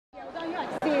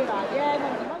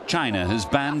China has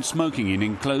banned smoking in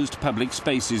enclosed public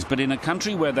spaces, but in a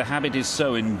country where the habit is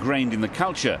so ingrained in the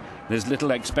culture, there's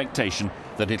little expectation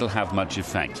that it'll have much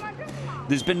effect.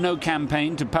 There's been no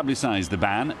campaign to publicise the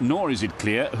ban, nor is it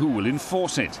clear who will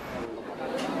enforce it.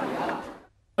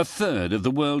 A third of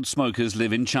the world's smokers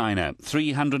live in China,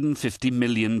 350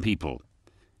 million people.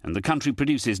 And the country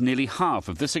produces nearly half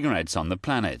of the cigarettes on the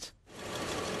planet.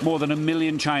 More than 1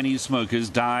 million Chinese smokers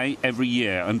die every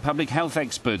year, and public health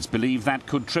experts believe that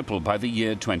could triple by the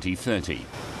year 2030.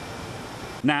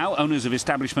 Now, owners of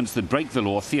establishments that break the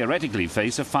law theoretically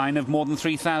face a fine of more than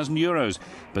 €3,000,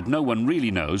 but no one really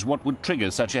knows what would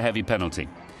trigger such a heavy penalty.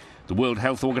 The World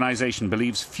Health Organization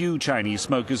believes few Chinese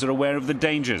smokers are aware of the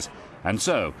dangers, and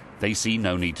so they see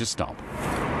no need to stop.